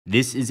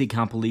This is a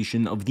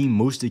compilation of the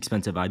most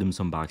expensive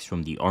items unboxed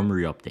from the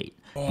Armory update.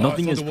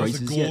 Nothing has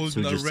prices yet,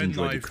 so just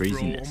enjoy the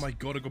craziness. Bro. Oh my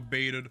god, I got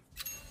baited.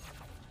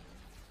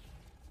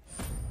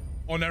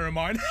 Oh, never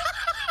mind.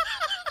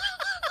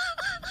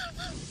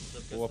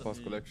 Overpass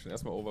Collection.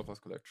 Erstmal Overpass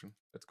Collection.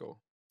 Let's go.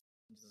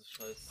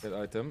 That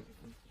Item.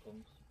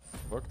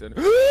 Fuck, then.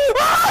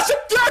 Ah, ich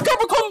hab Klarka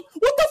bekommen!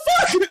 What the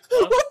fuck?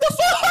 What the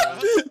fuck?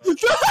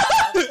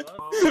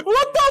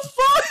 What the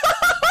fuck?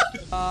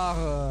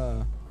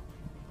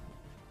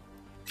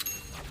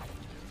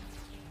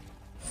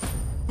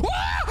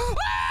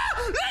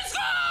 Let's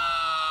go!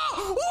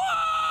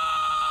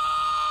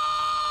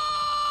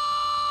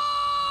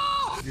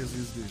 Две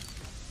звезды.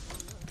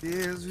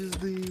 Две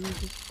звезды.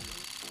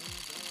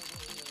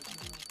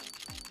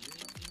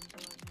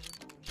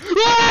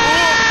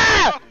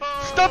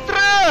 Stop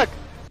track!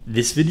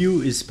 This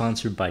video is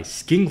sponsored by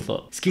Skin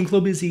Club. Skin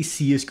Club is a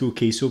CSGO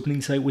case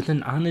opening site with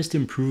an honest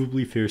and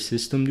provably fair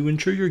system to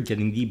ensure you're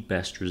getting the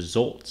best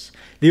results.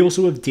 They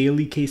also have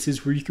daily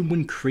cases where you can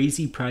win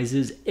crazy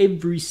prizes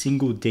every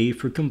single day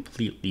for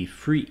completely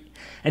free.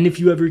 And if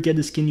you ever get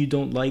a skin you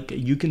don't like,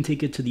 you can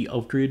take it to the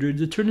upgrader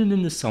to turn it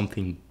into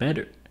something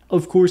better.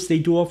 Of course, they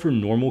do offer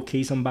normal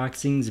case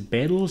unboxings,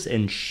 battles,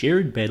 and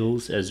shared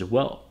battles as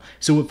well.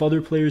 So if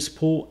other players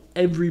pull,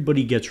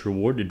 everybody gets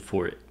rewarded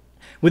for it.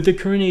 With the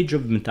current Age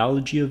of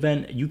Mythology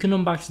event, you can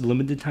unbox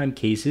limited time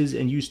cases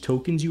and use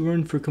tokens you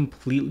earn for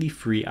completely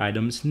free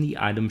items in the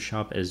item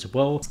shop as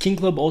well. Skin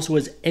Club also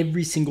has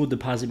every single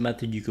deposit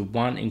method you could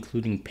want,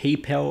 including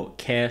PayPal,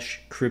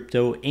 cash,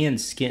 crypto, and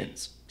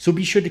skins. So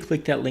be sure to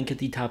click that link at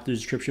the top of the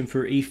description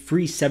for a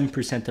free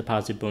 7%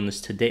 deposit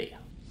bonus today.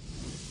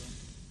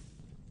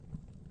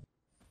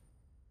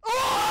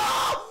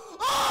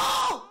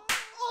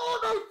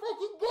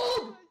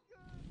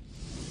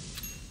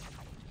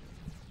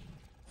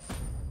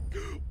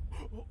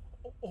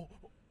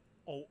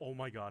 Oh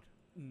my god.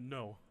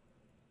 No.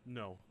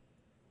 No.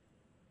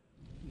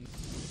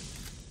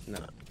 No.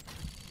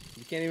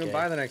 You can't even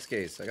buy the next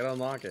case. I gotta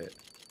unlock it.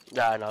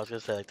 Nah, no, I was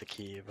gonna say like the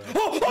key, but.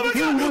 Oh my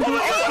god! Oh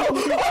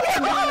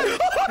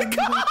my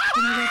god!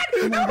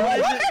 Oh my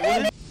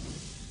god!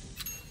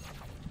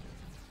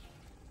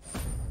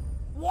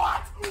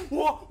 What?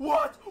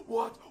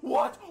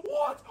 What?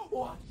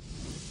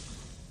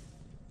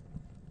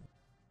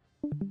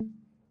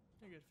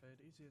 Good fade.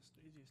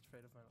 Easiest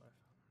fade of my life.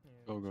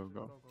 Go.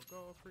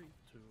 Go. 3,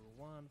 2,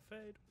 1,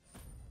 fade.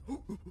 I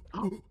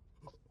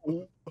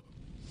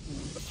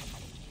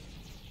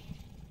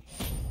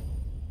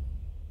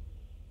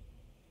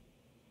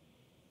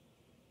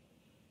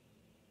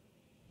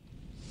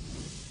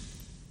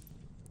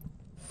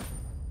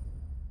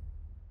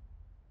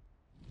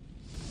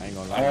ain't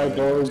gonna lie. Alright,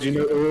 boys, you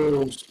know the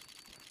rules.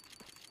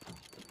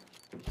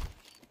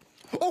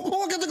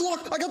 Oh, I got the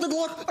Glock! I got the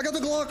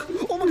Glock!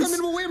 Oh my god,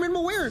 minimal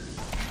wear!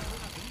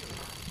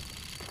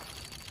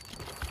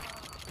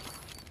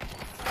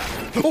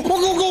 Oh,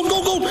 gold!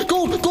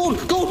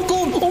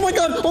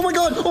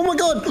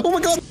 Oh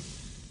my god!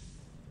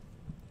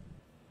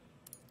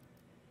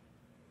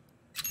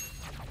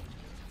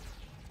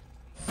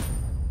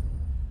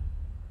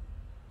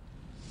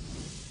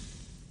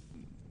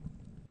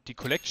 Die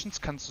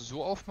Collections kannst du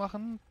so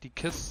aufmachen, die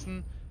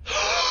Kisten.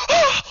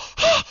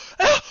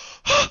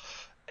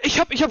 Ich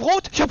hab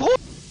rot!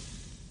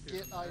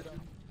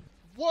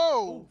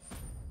 Whoa!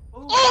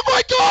 Oh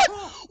my god!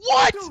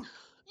 What?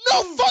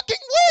 No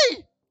fucking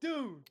way!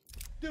 Dude.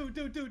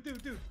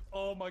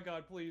 Oh my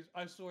god, please.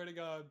 I swear to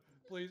god.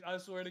 Please, I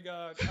swear to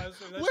god.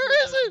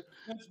 Where is it?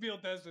 Let's be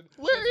tested.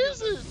 Where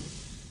is it?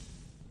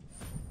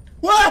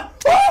 What?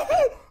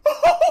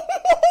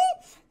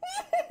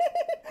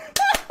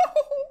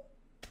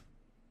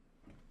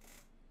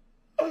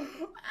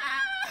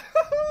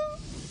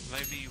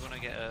 Maybe you want to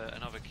get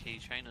another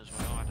keychain as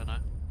well, I don't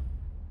know.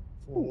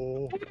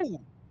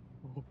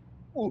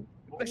 Oh.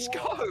 Let's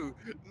go!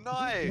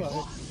 Nice!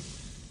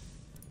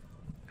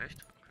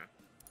 Echt? Okay.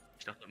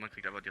 Ich dachte, man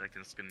kriegt aber direkt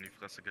den Skin in die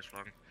Fresse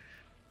geschlagen.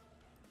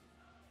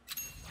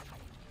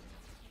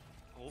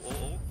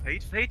 Oh,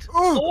 Fade.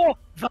 Oh,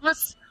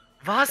 was?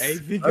 Ey,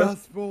 wie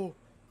Gaspo?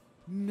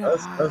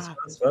 Was?